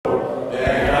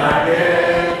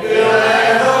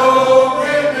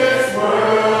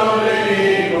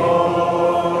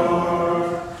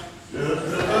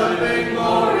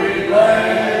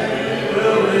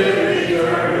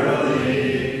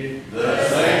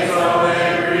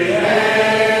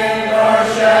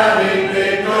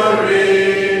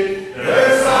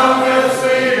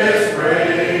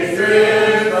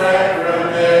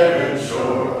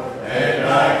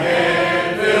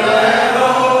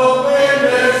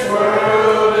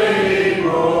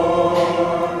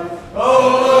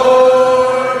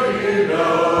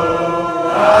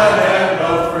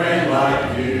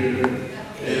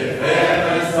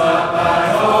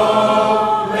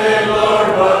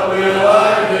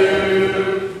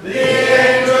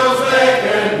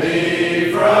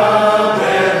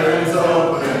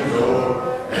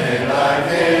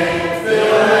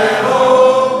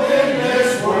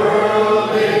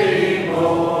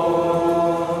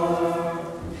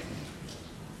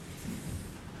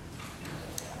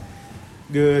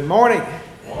Good morning.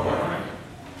 Morning.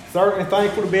 Certainly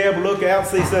thankful to be able to look out and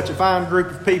see such a fine group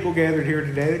of people gathered here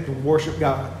today to worship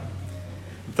God.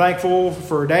 I'm thankful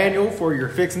for Daniel for your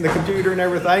fixing the computer and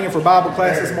everything, and for Bible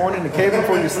class this morning, and Kevin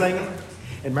for your singing,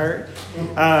 and Mary.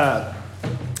 And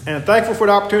I'm thankful for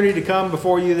the opportunity to come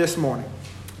before you this morning.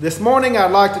 This morning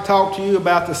I'd like to talk to you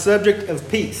about the subject of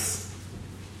peace.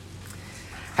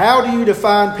 How do you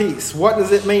define peace? What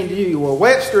does it mean to you? Well,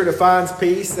 Webster defines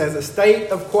peace as a state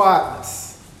of quietness,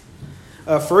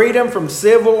 a freedom from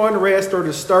civil unrest or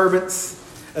disturbance,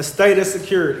 a state of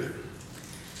security.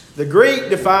 The Greek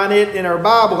define it in our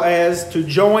Bible as to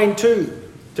join to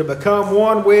become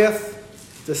one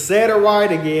with, to set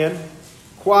aright again,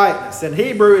 quietness. In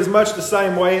Hebrew is much the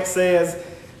same way. It says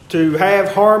to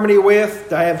have harmony with,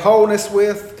 to have wholeness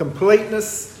with,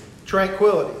 completeness,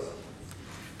 tranquility.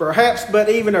 Perhaps, but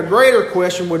even a greater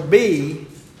question would be,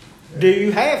 do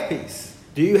you have peace?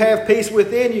 Do you have peace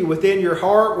within you, within your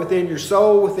heart, within your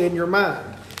soul, within your mind?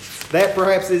 That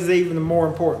perhaps is even the more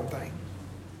important thing.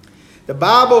 The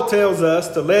Bible tells us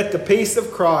to let the peace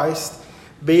of Christ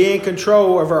be in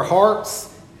control of our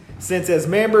hearts, since as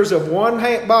members of one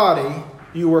body,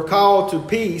 you were called to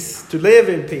peace, to live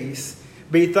in peace.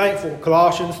 Be thankful,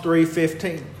 Colossians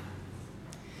 3:15.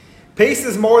 Peace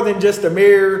is more than just a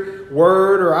mere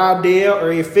word or idea or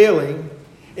a feeling.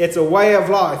 It's a way of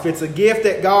life. It's a gift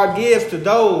that God gives to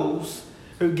those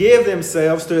who give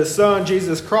themselves to His Son,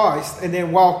 Jesus Christ, and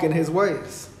then walk in His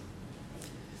ways.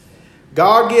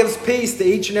 God gives peace to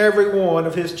each and every one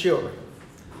of His children.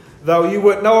 Though you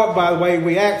wouldn't know it by the way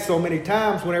we act so many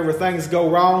times whenever things go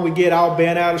wrong, we get all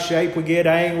bent out of shape, we get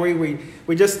angry,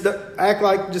 we just act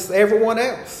like just everyone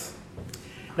else.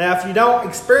 Now, if you don't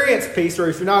experience peace, or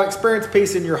if you're not experiencing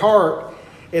peace in your heart,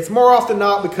 it's more often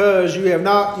not because you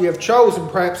have chosen,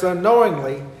 perhaps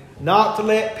unknowingly, not to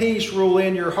let peace rule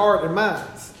in your heart and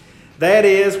minds. That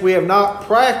is, we have not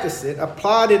practiced it,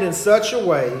 applied it in such a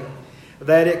way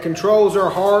that it controls our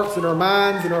hearts and our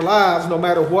minds and our lives no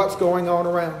matter what's going on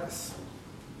around us.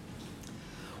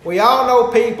 We all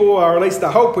know people, or at least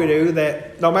I hope we do,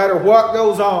 that no matter what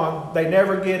goes on, they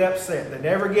never get upset. They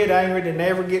never get angry. They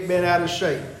never get bent out of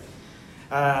shape.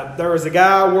 There was a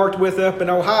guy I worked with up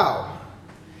in Ohio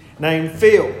named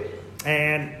Phil.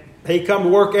 And he come to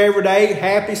work every day,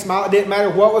 happy, smiling. It didn't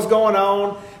matter what was going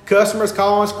on. Customers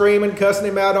calling, screaming, cussing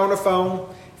him out on the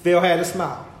phone. Phil had a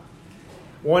smile.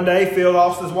 One day, Phil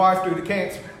lost his wife due to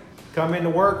cancer. Come into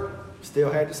work,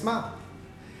 still had to smile.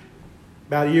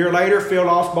 About a year later, Phil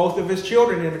lost both of his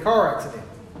children in a car accident.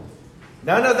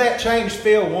 None of that changed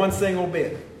Phil one single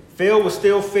bit. Phil was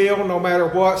still Phil no matter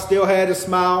what, still had a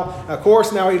smile. Of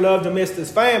course, now he loved and missed his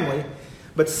family,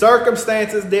 but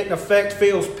circumstances didn't affect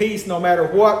Phil's peace no matter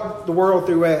what the world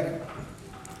threw at him.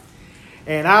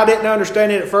 And I didn't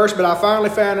understand it at first, but I finally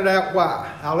found out why.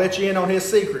 I'll let you in on his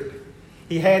secret.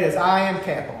 He had his I am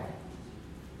cap on.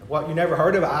 What, you never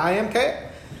heard of an I am cap?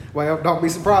 Well, don't be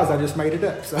surprised, I just made it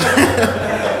up. So.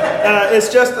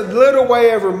 It's just a little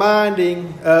way of reminding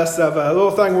us of a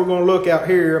little thing we're going to look at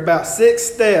here, about 6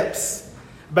 steps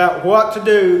about what to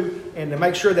do and to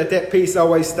make sure that peace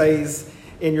always stays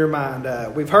in your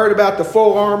mind. We've heard about the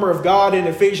full armor of God in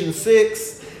Ephesians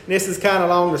 6. And this is kind of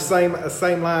along the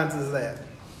same lines as that.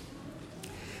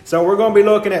 So we're going to be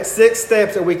looking at 6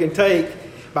 steps that we can take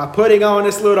by putting on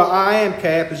this little I am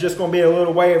cap. It's just going to be a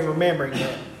little way of remembering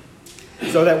that.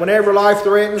 So that whenever life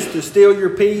threatens to steal your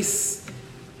peace,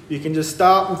 you can just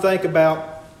stop and think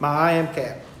about my I am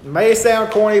cap. It may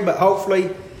sound corny, but hopefully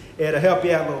it'll help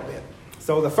you out a little bit.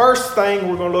 So the first thing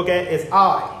we're going to look at is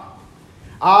I.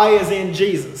 I is in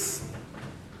Jesus.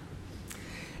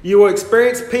 You will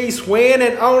experience peace when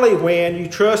and only when you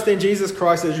trust in Jesus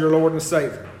Christ as your Lord and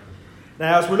Savior.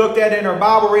 Now, as we looked at in our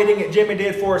Bible reading that Jimmy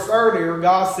did for us earlier,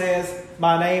 God says,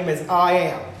 my name is I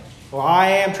am. Well, I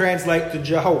am translates to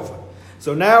Jehovah.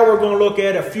 So now we're going to look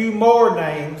at a few more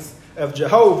names of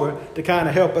Jehovah to kind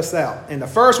of help us out. And the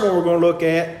first one we're going to look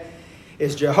at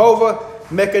is Jehovah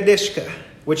Mekadishka,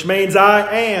 which means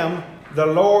I am the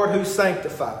Lord who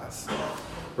sanctifies.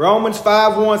 Romans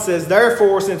 5:1 says,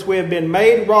 therefore, since we have been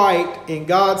made right in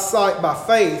God's sight by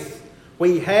faith,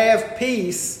 we have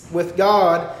peace with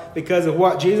God because of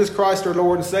what Jesus Christ, our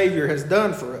Lord and Savior, has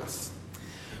done for us.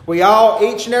 We all,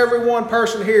 each and every one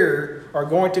person here, are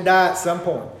going to die at some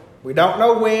point. We don't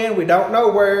know when, we don't know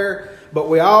where, but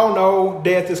we all know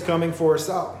death is coming for us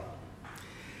all.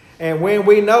 And when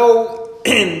we know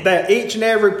that each and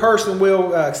every person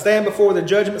will stand before the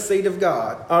judgment seat of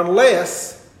God,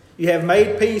 unless you have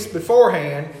made peace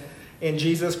beforehand in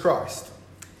Jesus Christ.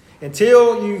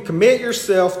 Until you commit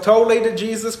yourself totally to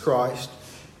Jesus Christ,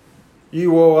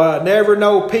 You will never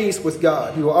know peace with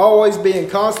God. You will always be in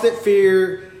constant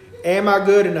fear. Am I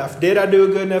good enough? Did I do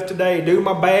good enough today? Do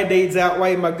my bad deeds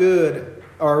outweigh my good?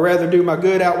 Or rather, do my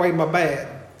good outweigh my bad?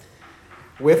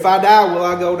 If I die, will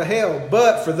I go to hell?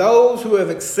 But for those who have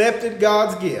accepted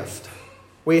God's gift,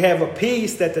 we have a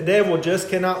peace that the devil just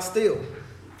cannot steal.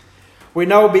 We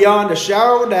know beyond a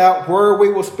shadow of doubt where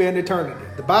we will spend eternity.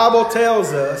 The Bible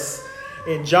tells us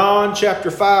in John chapter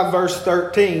 5, verse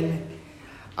 13,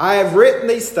 I have written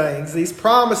these things, these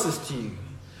promises to you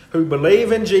who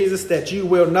believe in Jesus, that you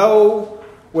will know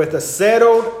with a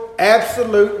settled,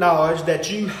 absolute knowledge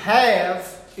that you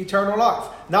have eternal life.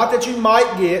 Not that you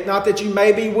might get, not that you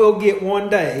maybe will get one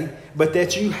day, but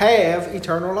that you have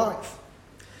eternal life.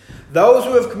 Those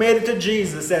who have committed to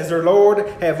Jesus as their Lord,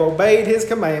 have obeyed His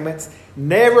commandments,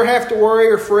 never have to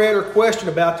worry or fret or question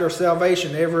about their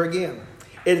salvation ever again.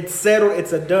 It's settled.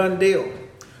 It's a done deal.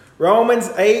 Romans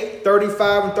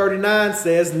 8:35 and 39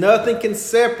 says, nothing can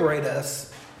separate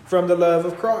us from the love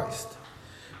of Christ.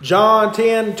 John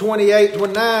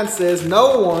 10:28-29 says,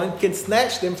 no one can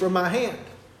snatch them from my hand.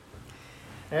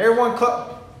 Now everyone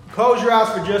close your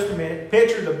eyes for just a minute.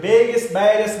 Picture the biggest,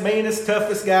 baddest, meanest,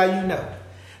 toughest guy you know.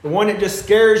 The one that just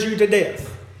scares you to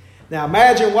death. Now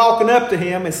imagine walking up to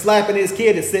him and slapping his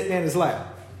kid that's sitting in his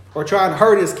lap. Or trying to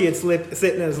hurt his kid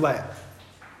sitting in his lap.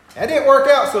 That didn't work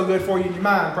out so good for you in your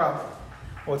mind, probably.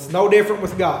 Well, it's no different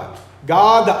with God.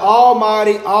 God, the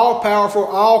Almighty, all-powerful,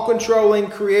 all-controlling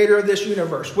creator of this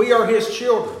universe. We are His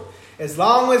children. As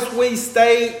long as we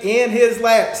stay in His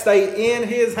lap, stay in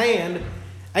His hand,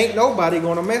 ain't nobody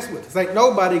going to mess with us. Ain't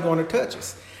nobody going to touch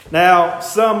us. Now,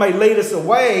 some may lead us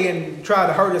away and try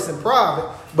to hurt us in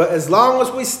private, but as long as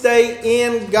we stay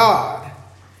in God,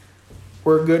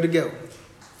 we're good to go.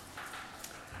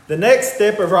 The next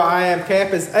step of our I am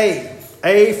cap is A.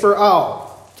 A for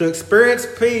all. To experience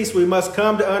peace, we must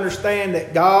come to understand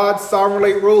that God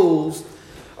sovereignly rules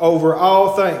over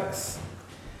all things.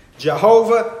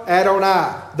 Jehovah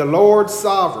Adonai, the Lord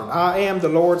sovereign. I am the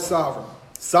Lord sovereign.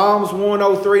 Psalms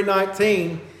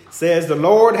 103:19 says, the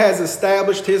Lord has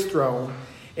established His throne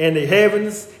in the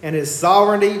heavens, and His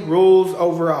sovereignty rules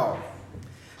over all.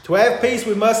 To have peace,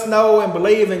 we must know and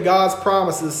believe in God's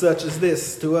promises such as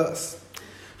this to us.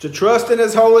 To trust in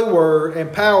His holy word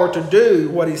and power to do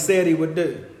what He said He would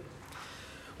do.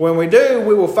 When we do,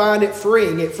 we will find it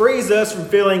freeing. It frees us from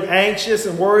feeling anxious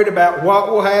and worried about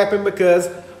what will happen because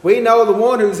we know the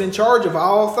one who's in charge of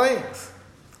all things.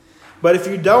 But if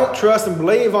you don't trust and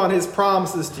believe on His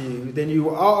promises to you, then you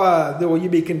will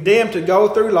be condemned to go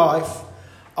through life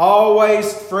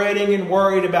always fretting and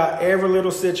worried about every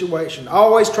little situation,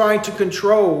 always trying to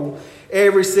control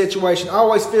every situation,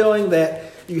 always feeling that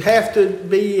you have to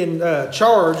be in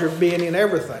charge of being in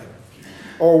everything,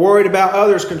 or worried about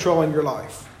others controlling your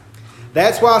life.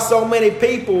 That's why so many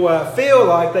people feel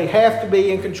like they have to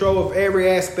be in control of every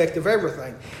aspect of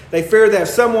everything. They fear that if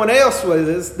someone else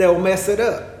was, they'll mess it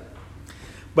up.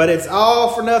 But it's all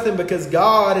for nothing because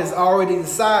God has already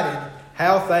decided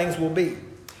how things will be.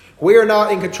 We are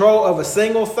not in control of a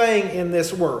single thing in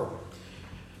this world.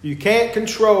 You can't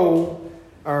control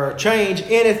or change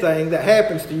anything that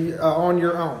happens to you on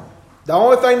your own. The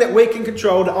only thing that we can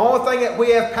control, the only thing that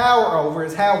we have power over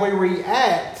is how we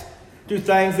react to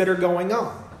things that are going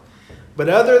on. But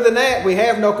other than that, we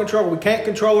have no control. We can't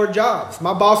control our jobs.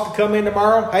 My boss could come in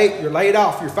tomorrow. Hey, you're laid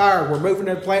off. You're fired. We're moving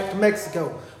the plant to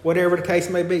Mexico. Whatever the case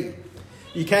may be.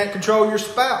 You can't control your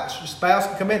spouse. Your spouse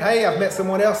can come in. Hey, I've met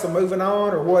someone else. I'm moving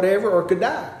on or whatever, or could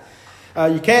die.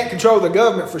 You can't control the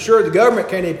government for sure. The government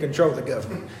can't even control the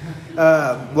government.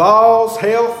 Laws,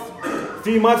 health. A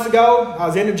few months ago, I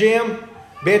was in the gym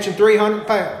benching 300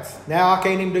 pounds. Now I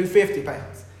can't even do 50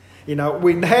 pounds. You know,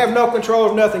 we have no control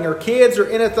of nothing, our kids or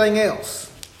anything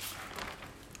else.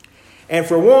 And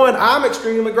for one, I'm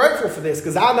extremely grateful for this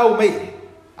because I know me.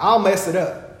 I'll mess it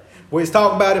up. We was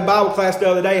talking about in Bible class the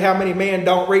other day how many men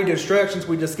don't read the instructions.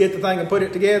 We just get the thing and put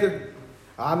it together.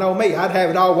 I know me. I'd have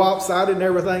it all lopsided and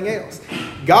everything else.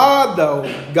 God,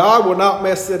 though, God will not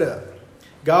mess it up.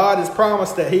 God has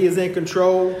promised that He is in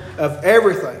control of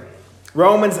everything.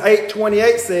 Romans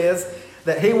 8:28 says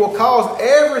that He will cause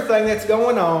everything that's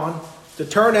going on to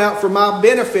turn out for my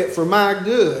benefit, for my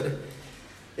good,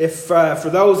 for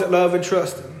those that love and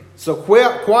trust Him. So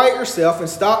quiet yourself and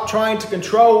stop trying to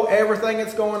control everything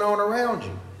that's going on around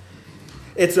you.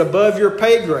 It's above your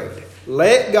pay grade.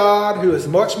 Let God, who is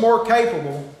much more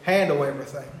capable, handle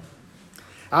everything.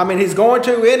 I mean, He's going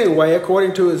to anyway,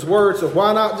 according to His word, so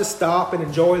why not just stop and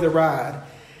enjoy the ride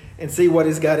and see what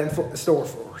He's got in store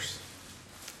for us.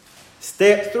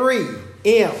 Step 3,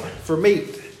 M, for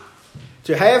meet.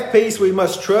 To have peace, we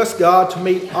must trust God to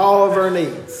meet all of our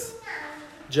needs.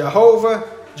 Jehovah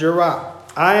Jireh.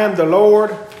 I am the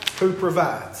Lord who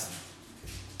provides.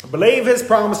 I believe his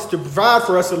promise to provide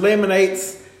for us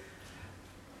eliminates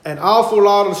an awful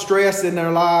lot of stress in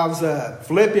their lives.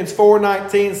 Philippians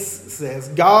 4:19 says,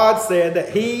 God said that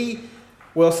he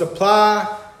will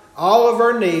supply all of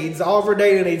our needs, all of our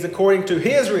daily needs, according to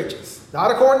his riches.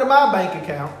 Not according to my bank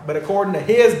account, but according to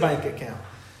his bank account.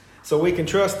 So we can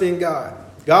trust in God.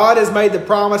 God has made the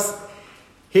promise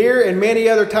here and many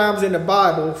other times in the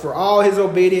Bible for all his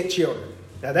obedient children.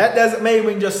 Now that doesn't mean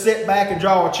we can just sit back and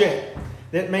draw a check.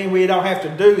 That doesn't mean we don't have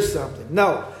to do something.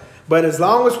 No. But as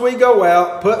long as we go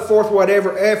out, put forth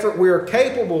whatever effort we are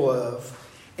capable of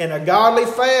in a godly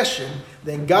fashion,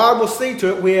 then God will see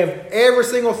to it we have every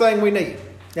single thing we need.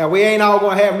 Now, we ain't all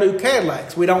going to have new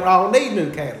Cadillacs. We don't all need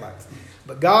new Cadillacs.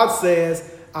 But God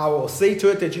says, I will see to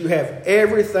it that you have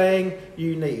everything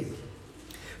you need.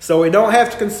 So we don't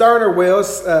have to concern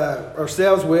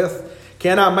ourselves with,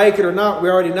 can I make it or not? We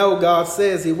already know God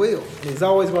says he will. And he's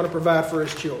always going to provide for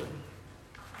his children.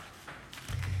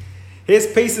 His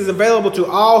peace is available to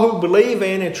all who believe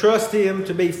in and trust him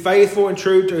to be faithful and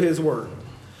true to his word.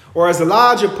 Or as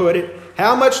Elijah put it,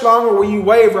 how much longer will you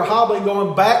waver, hobbling,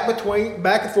 going back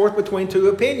and forth between two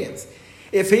opinions?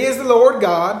 If he is the Lord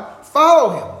God,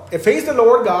 follow him. If he's the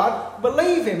Lord God,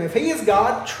 believe him. If he is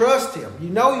God, trust him. You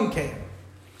know you can.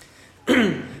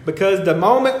 Because the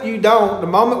moment you don't, the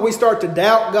moment we start to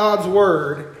doubt God's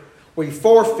word, we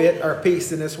forfeit our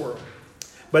peace in this world.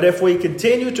 But if we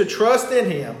continue to trust in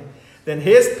him, then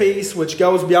his peace, which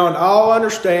goes beyond all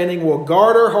understanding, will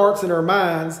guard our hearts and our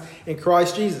minds in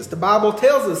Christ Jesus. The Bible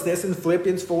tells us this in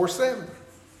Philippians 4:7.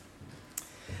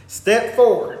 Step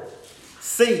 4.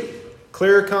 C.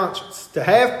 Clear conscience. To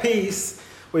have peace,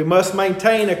 we must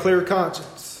maintain a clear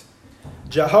conscience.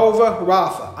 Jehovah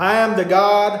Rapha. I am the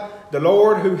God, the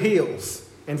Lord who heals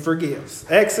and forgives.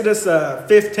 Exodus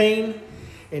 15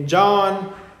 and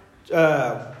John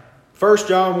 1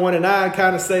 John 1 and 9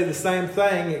 kind of say the same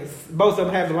thing. Both of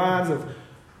them have the lines of,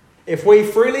 if we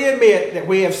freely admit that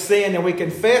we have sinned and we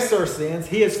confess our sins,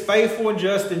 he is faithful and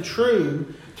just and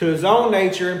true to his own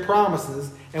nature and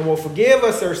promises and will forgive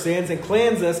us our sins and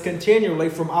cleanse us continually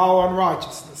from all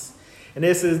unrighteousness. And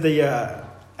this is the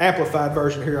Amplified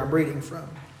version here I'm reading from.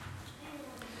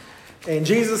 And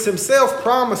Jesus himself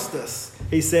promised us.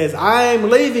 He says, I am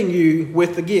leaving you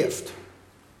with the gift,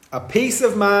 a peace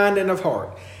of mind and of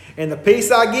heart. And the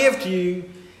peace I give to you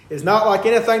is not like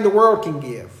anything the world can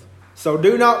give. So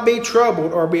do not be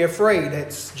troubled or be afraid.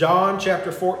 That's John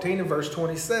chapter 14 and verse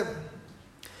 27.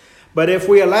 But if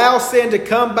we allow sin to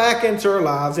come back into our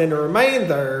lives and to remain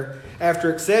there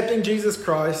after accepting Jesus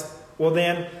Christ, well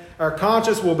then our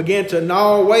conscience will begin to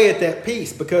gnaw away at that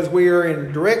peace because we are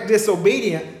in direct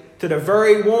disobedience to the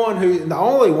very one the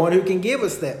only one who can give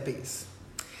us that peace.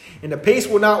 And the peace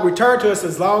will not return to us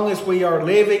as long as we are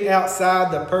living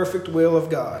outside the perfect will of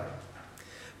God.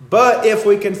 But if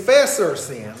we confess our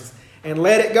sins and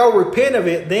let it go, repent of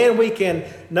it, then we can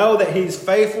know that he's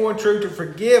faithful and true to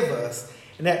forgive us.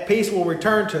 And that peace will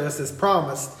return to us as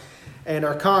promised. And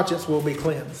our conscience will be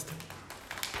cleansed.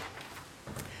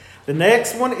 The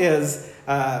next one is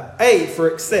A for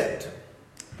accept.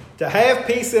 To have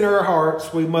peace in our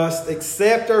hearts, we must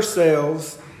accept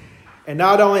ourselves. And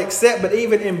not only accept, but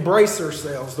even embrace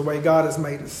ourselves the way God has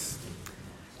made us.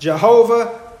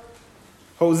 Jehovah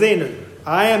Hosenu.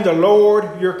 I am the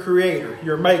Lord, your creator,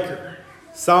 your maker.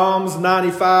 Psalms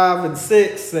 95 and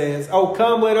 6 says, Oh,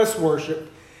 come, let us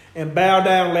worship, and bow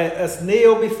down, let us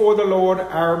kneel before the Lord,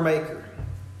 our maker.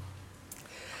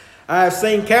 I have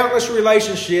seen countless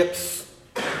relationships.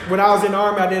 When I was in the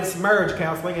Army, I did some marriage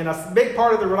counseling, and a big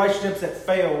part of the relationships that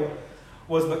failed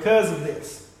was because of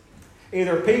this.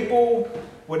 Either people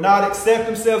would not accept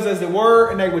themselves as they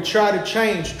were, and they would try to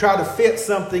change, try to fit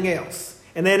something else.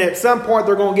 And then at some point,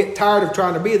 they're going to get tired of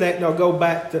trying to be that, and they'll go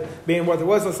back to being what it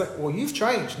was. They'll say, well, you've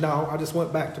changed. No, I just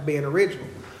went back to being original.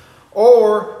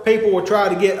 Or people will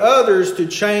try to get others to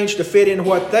change to fit in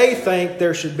what they think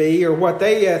there should be or what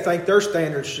they think their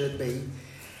standards should be.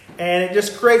 And it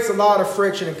just creates a lot of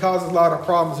friction and causes a lot of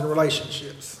problems in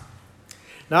relationships.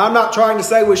 Now, I'm not trying to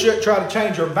say we shouldn't try to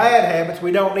change our bad habits.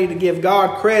 We don't need to give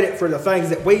God credit for the things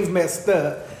that we've messed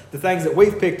up, the things that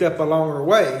we've picked up along our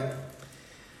way.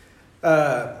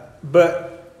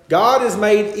 But God has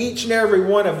made each and every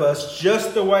one of us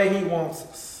just the way he wants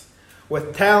us,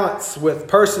 with talents, with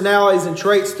personalities and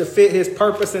traits to fit his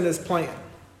purpose and his plan.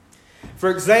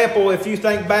 For example, if you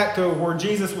think back to where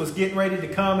Jesus was getting ready to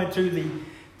come into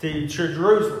to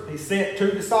Jerusalem, he sent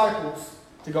 2 disciples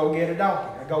to go get a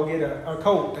donkey, to go get a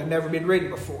colt that had never been ridden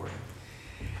before.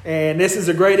 And this is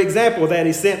a great example of that.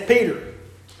 He sent Peter.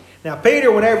 Now,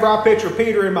 Peter, whenever I picture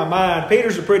Peter in my mind,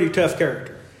 Peter's a pretty tough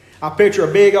character. I picture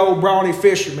a big old brawny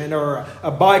fisherman or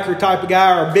a biker type of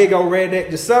guy or a big old redneck,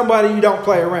 just somebody you don't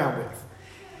play around with.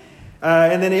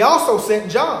 And then he also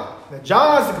sent John. Now,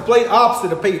 John's the complete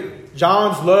opposite of Peter.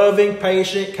 John's loving,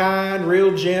 patient, kind,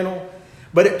 real gentle.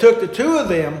 But it took the two of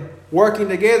them working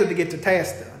together to get the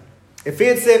task done. If he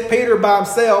had sent Peter by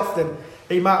himself, then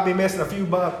he might be missing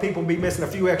people be missing a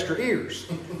few extra ears.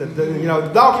 The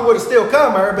donkey would have still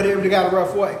come there, but it would have got a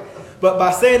rough way. But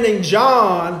by sending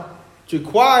John to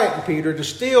quiet Peter, to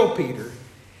still Peter.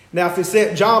 Now, if he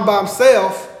sent John by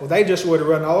himself, well, they just would have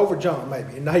run all over John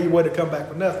maybe, and he would have come back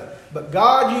with nothing. But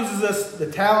God uses us,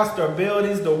 the talents, the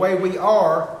abilities, the way we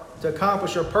are to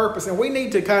accomplish our purpose, and we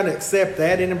need to kind of accept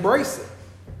that and embrace it.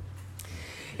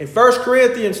 In 1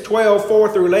 Corinthians 12,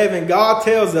 4 through 11, God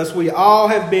tells us we all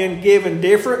have been given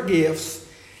different gifts,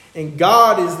 and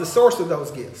God is the source of those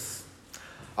gifts.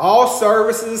 All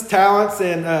services, talents,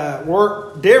 and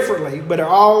work differently, but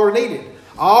all are needed.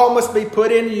 All must be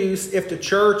put in use if the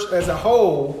church as a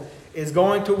whole is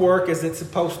going to work as it's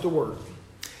supposed to work.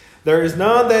 There is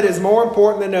none that is more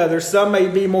important than others. Some may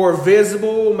be more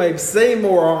visible, may seem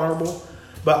more honorable,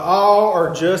 but all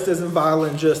are just as vital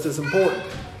and just as important.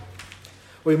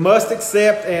 We must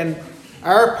accept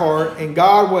our part, and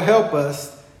God will help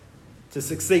us to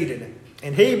succeed in it.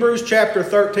 In Hebrews chapter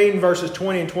 13, verses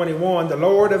 20 and 21, the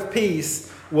Lord of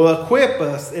peace will equip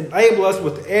us, enable us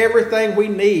with everything we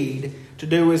need to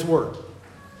do His work.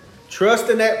 Trust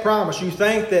in that promise. You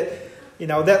think that,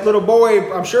 that little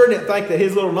boy, I'm sure didn't think that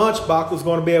his little lunchbox was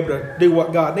going to be able to do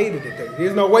what God needed it to do.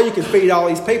 There's no way you can feed all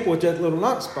these people with that little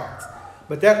lunchbox.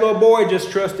 But that little boy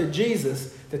just trusted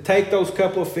Jesus to take those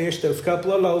couple of fish, those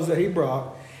couple of loaves that he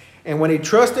brought. And when he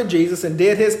trusted Jesus and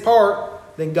did his part,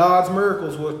 then God's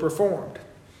miracles were performed.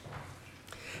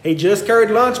 He just carried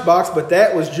lunchbox, but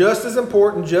that was just as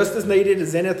important, just as needed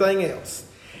as anything else.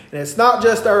 And it's not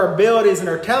just our abilities and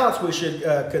our talents we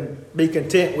should be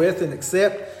content with and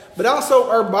accept, but also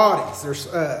our bodies.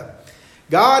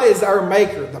 God is our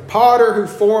maker, the potter who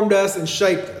formed us and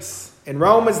shaped us. In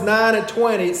Romans 9 and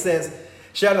 20 it says,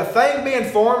 "Shall a thing be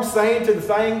informed, saying to the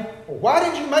thing, well, why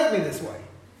did you make me this way?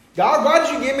 God, why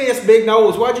did you give me this big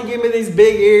nose? Why did you give me these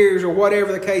big ears?" Or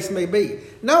whatever the case may be.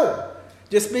 No,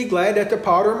 just be glad that the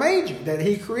potter made you, that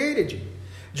He created you.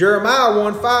 Jeremiah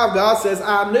 1:5, God says,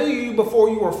 "I knew you before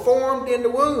you were formed in the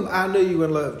womb. I knew you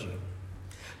and loved you."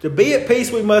 To be at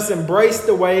peace, we must embrace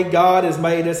the way God has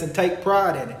made us and take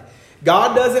pride in it.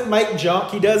 God doesn't make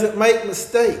junk. He doesn't make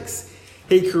mistakes.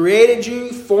 He created you,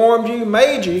 formed you,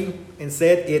 made you, and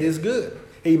said it is good.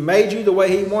 He made you the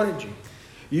way He wanted you.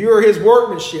 You are His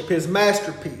workmanship, His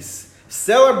masterpiece.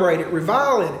 Celebrate it,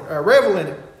 revel in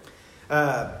it.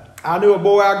 I knew a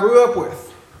boy I grew up with.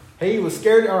 He was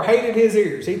scared or hated his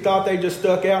ears. He thought they just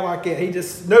stuck out like that. He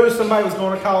just knew somebody was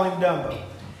going to call him Dumbo.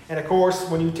 And of course,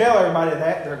 when you tell everybody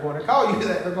that, they're going to call you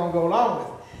that. They're going to go along with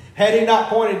it. Had he not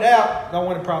pointed out, no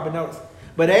one would probably notice.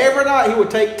 But every night he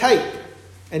would take tape.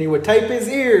 And he would tape his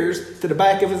ears to the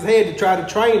back of his head to try to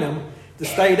train them to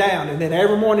stay down. And then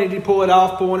every morning he'd pull it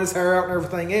off, pulling his hair out and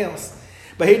everything else.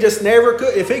 But he just never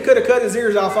could. If he could have cut his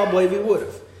ears off, I believe he would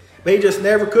have. But he just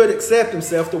never could accept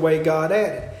himself the way God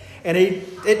had it. And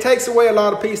it takes away a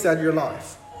lot of peace out of your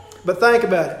life. But think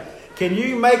about it. Can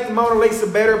you make the Mona Lisa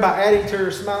better by adding to her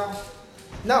smile?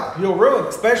 No, you'll ruin it.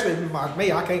 Especially like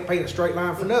me, I can't paint a straight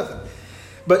line for nothing.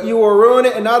 But you will ruin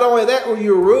it. And not only that, will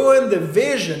you ruin the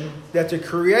vision that the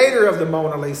creator of the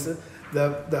Mona Lisa,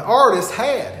 the artist,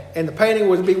 had. And the painting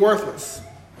would be worthless.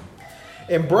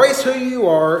 Embrace who you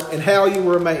are and how you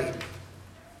were made.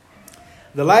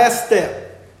 The last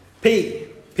step, P.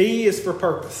 P is for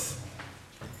purpose.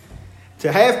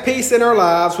 To have peace in our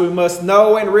lives, we must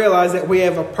know and realize that we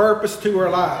have a purpose to our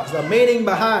lives, a meaning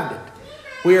behind it.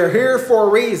 We are here for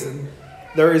a reason.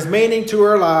 There is meaning to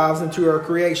our lives and to our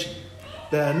creation.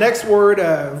 The next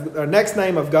next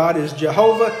name of God is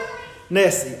Jehovah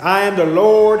Nissi. I am the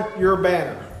Lord, your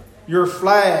banner, your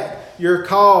flag, your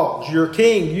cause, your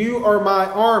king. You are my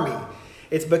army.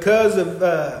 It's because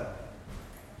of...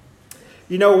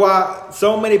 You know why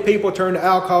so many people turn to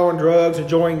alcohol and drugs and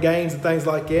join gangs and things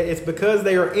like that? It's because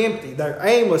they are empty. They're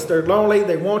aimless. They're lonely.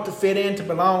 They want to fit in, to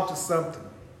belong to something.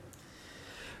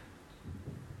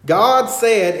 God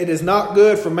said it is not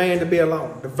good for man to be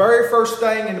alone. The very first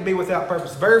thing, and to be without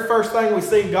purpose. The very first thing we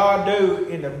see God do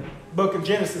in the book of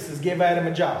Genesis is give Adam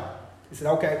a job. He said,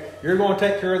 okay, you're going to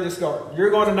take care of this garden.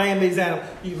 You're going to name these animals.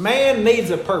 Man needs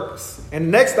a purpose. And the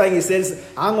next thing he says,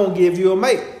 I'm going to give you a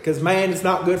mate. Because man, it's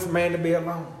not good for man to be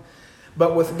alone.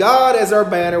 But with God as our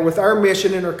banner, with our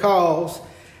mission and our cause,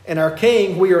 and our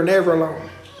king, we are never alone.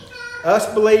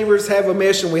 Us believers have a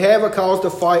mission. We have a cause to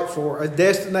fight for, a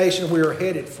destination we are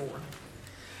headed for.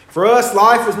 For us,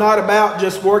 life is not about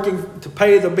just working to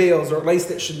pay the bills, or at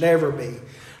least it should never be.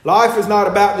 Life is not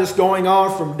about just going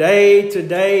on from day to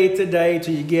day to day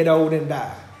till you get old and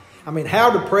die. I mean, how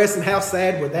depressing, how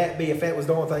sad would that be if that was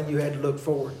the only thing you had to look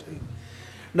forward to?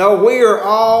 No, we are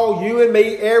all, you and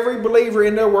me, every believer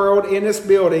in the world, in this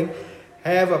building,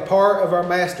 have a part of our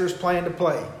Master's plan to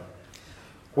play.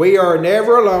 We are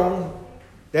never alone.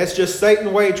 That's just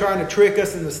Satan's way trying to trick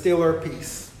us and to steal our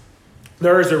peace.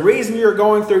 There is a reason you're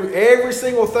going through every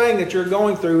single thing that you're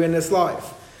going through in this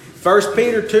life. 1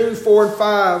 Peter 2, 4 and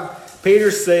 5,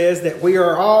 Peter says that we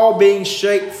are all being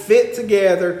shaped fit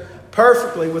together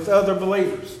perfectly with other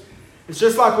believers. It's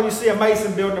just like when you see a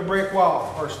mason building a brick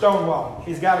wall or a stone wall.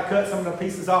 He's got to cut some of the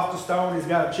pieces off the stone. He's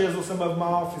got to chisel some of them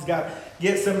off. He's got to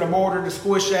get some of the mortar to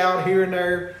squish out here and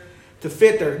there to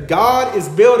fit there. God is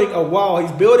building a wall.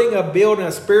 He's building a building,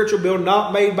 a spiritual building,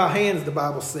 not made by hands, the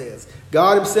Bible says.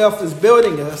 God himself is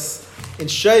building us and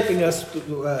shaping us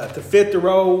to fit the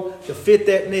role, to fit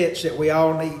that niche that we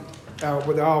all need,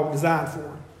 we're all designed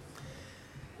for.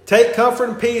 Take comfort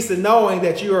and peace in knowing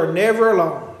that you are never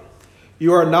alone.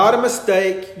 You are not a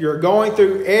mistake. You're going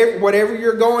through whatever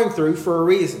you're going through for a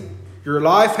reason. Your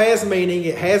life has meaning.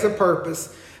 It has a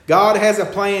purpose. God has a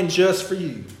plan just for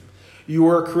you. You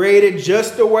were created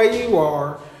just the way you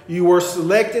are. You were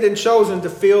selected and chosen to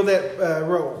fill that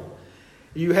role.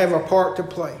 You have a part to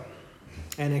play.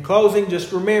 And in closing,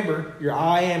 just remember your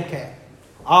I am cap.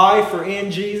 I for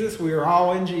in Jesus. We are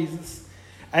all in Jesus.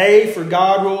 A for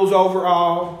God rules over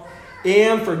all.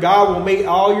 M for God will meet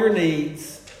all your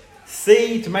needs.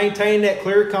 C to maintain that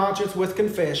clear conscience with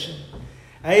confession.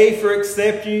 A for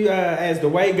accept you as the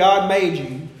way God made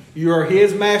you. You are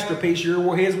his masterpiece.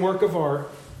 You're his work of art.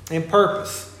 And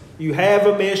purpose. You have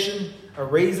a mission, a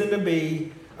reason to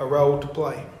be, a role to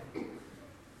play.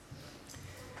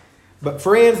 But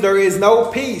friends, there is no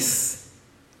peace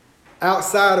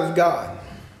outside of God.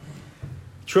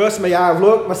 Trust me, I've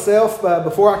looked myself,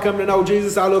 before I come to know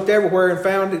Jesus, I looked everywhere and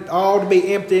found it all to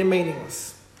be empty and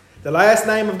meaningless. The last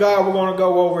name of God we're going to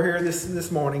go over here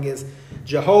this morning is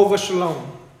Jehovah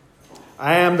Shalom.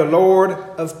 I am the Lord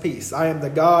of peace. I am the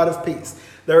God of peace.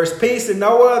 There is peace in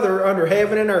no other under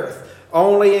heaven and earth,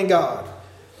 only in God.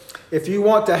 If you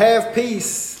want to have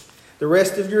peace the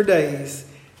rest of your days,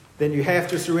 then you have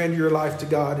to surrender your life to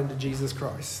God and to Jesus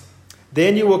Christ.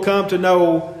 Then you will come to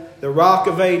know the Rock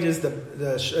of Ages,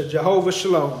 the Jehovah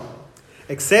Shalom.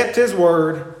 Accept his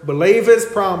word, believe his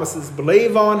promises,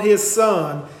 believe on his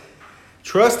Son,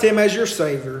 trust him as your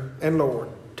Savior and Lord.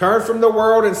 Turn from the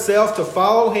world and self to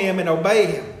follow him and obey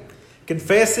him.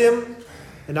 Confess him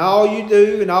in all you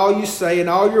do and all you say, in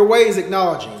all your ways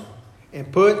acknowledge him,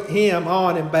 and put him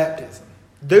on in baptism.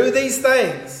 Do these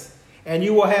things, and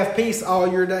you will have peace all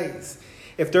your days.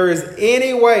 If there is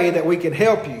any way that we can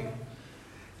help you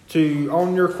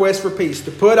on your quest for peace,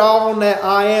 to put on that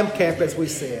I am cap, as we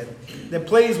said, then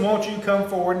please won't you come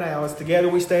forward now as together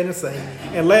we stand and sing,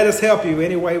 and let us help you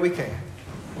any way we can.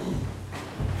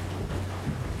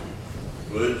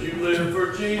 Would you live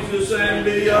for Jesus and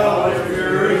be all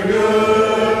pure and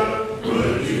good?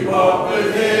 Would you walk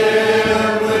with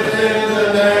him within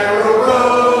the narrow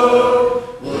road?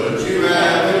 Would you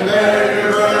have him bear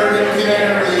your burden,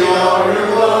 carry all your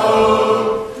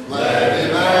load? Let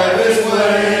him have his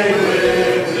way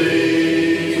with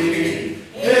thee.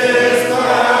 His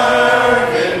power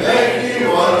can make you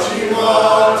what you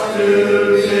want to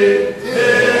be.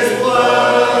 His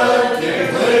blood can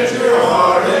cleanse your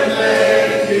heart and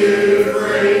make you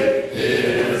free.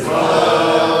 His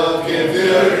love can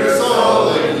fill your soul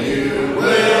and you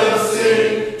will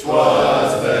see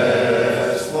 'twas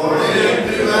best for him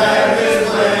to have his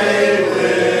way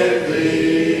with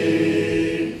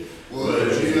thee.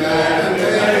 Would you have him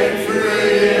take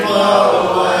free and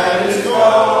follow at his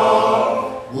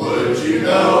call? Would you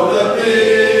know the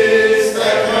peace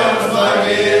that comes by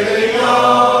giving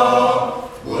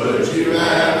all? Would you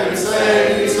have him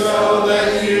save you so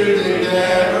that you need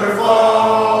never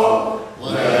fall?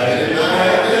 Let him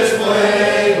have his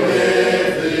way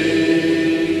with thee.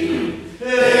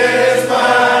 His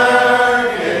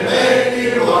power can make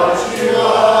you what you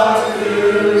ought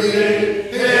to be.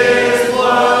 His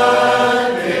blood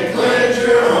can cleanse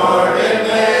your heart and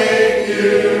make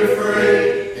you free.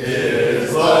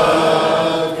 His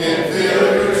love can fill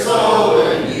your soul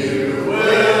and you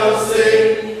will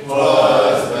see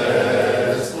 'twas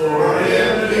best for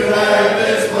him to have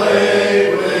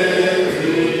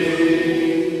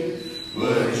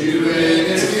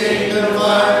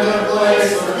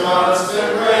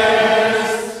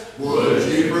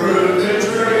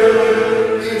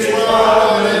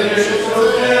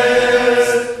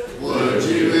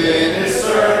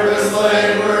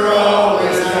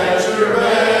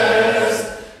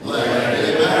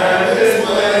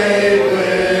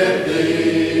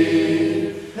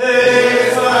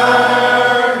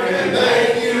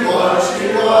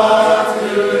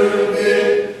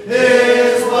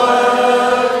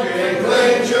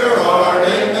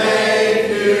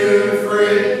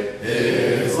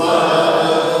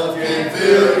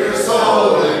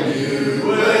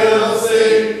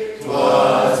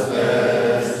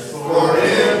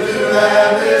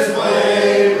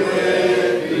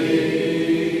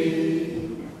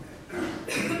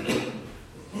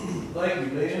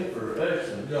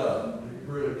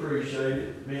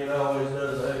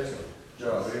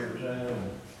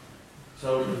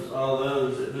so does all the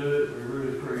others that do it. We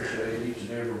really appreciate each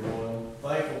and every one.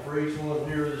 Thankful for each one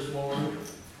here this morning.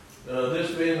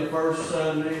 This being the first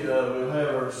Sunday, we'll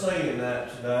have our singing night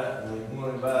tonight, and we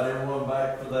want to invite everyone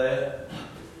back for that.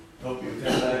 Hope you'll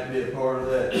come back and be a part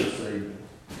of that this evening.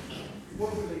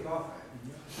 What would they offer?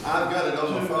 I've got it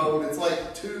on my phone. It's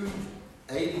like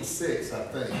 286, I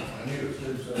think. I knew it was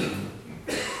 270.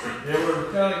 Yeah,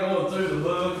 we're kind of going through the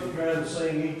book and trying to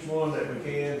sing each one that we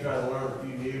can, trying to learn a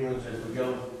few new ones as we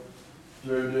go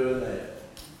through doing that.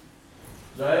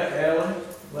 Zach, Allen,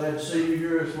 glad to see you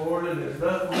here this morning. There's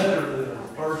nothing better than the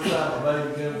first time a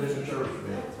baby comes in the church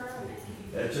building.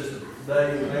 That's just a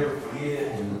day you'll never forget,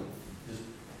 and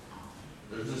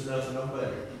there's just nothing no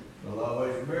better. You'll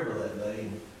always remember that day.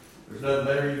 And there's nothing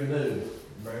better you can do than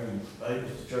bring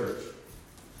babies to church.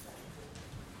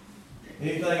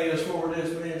 Anything else for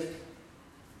this, miss?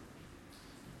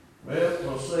 Well,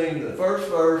 we'll sing the first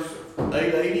verse,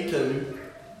 882,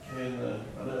 and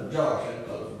I know Josh had a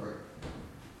closing prayer.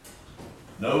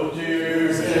 No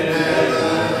tears in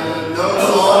heaven, no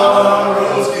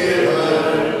sorrows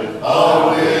given,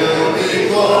 all will be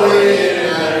glory in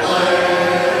that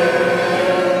land.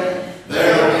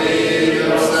 There'll be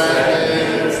no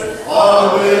sadness,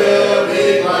 all will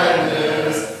be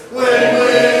gladness, when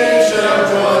we shall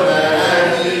join that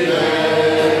happy day.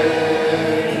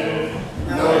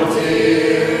 No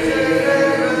tears,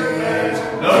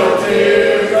 no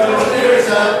tears, no tears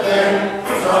up there,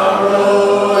 sorrow.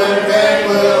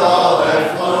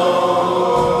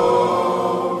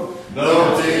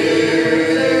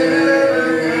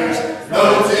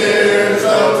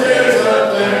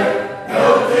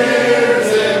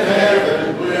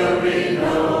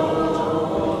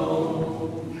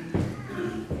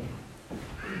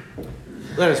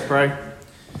 Let us pray.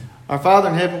 Our Father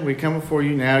in heaven, we come before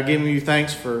you now, giving you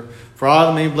thanks for all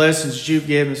the many blessings that you've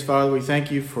given us, Father. We thank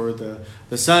you for the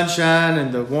sunshine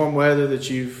and the warm weather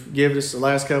that you've given us the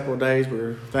last couple of days.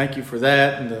 We thank you for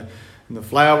that, and the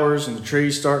flowers and the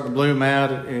trees starting to bloom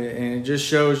out, and it just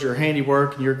shows your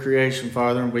handiwork and your creation,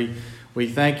 Father, and we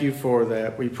thank you for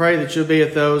that. We pray that you'll be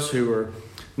with those who are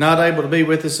not able to be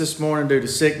with us this morning due to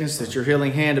sickness, that your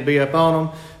healing hand to be upon them,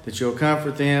 that you'll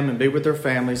comfort them and be with their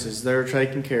families as they're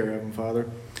taking care of them, Father.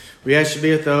 We ask you to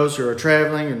be with those who are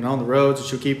traveling and on the roads,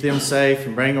 that you'll keep them safe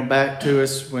and bring them back to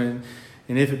us when,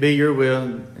 and if it be your will,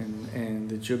 and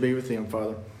that you'll be with them,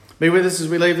 Father. Be with us as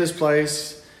we leave this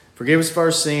place. Forgive us for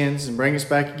our sins and bring us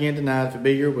back again tonight if it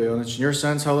be your will. And it's in your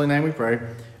Son's holy name we pray.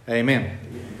 Amen.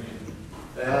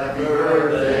 Happy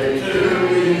birthday.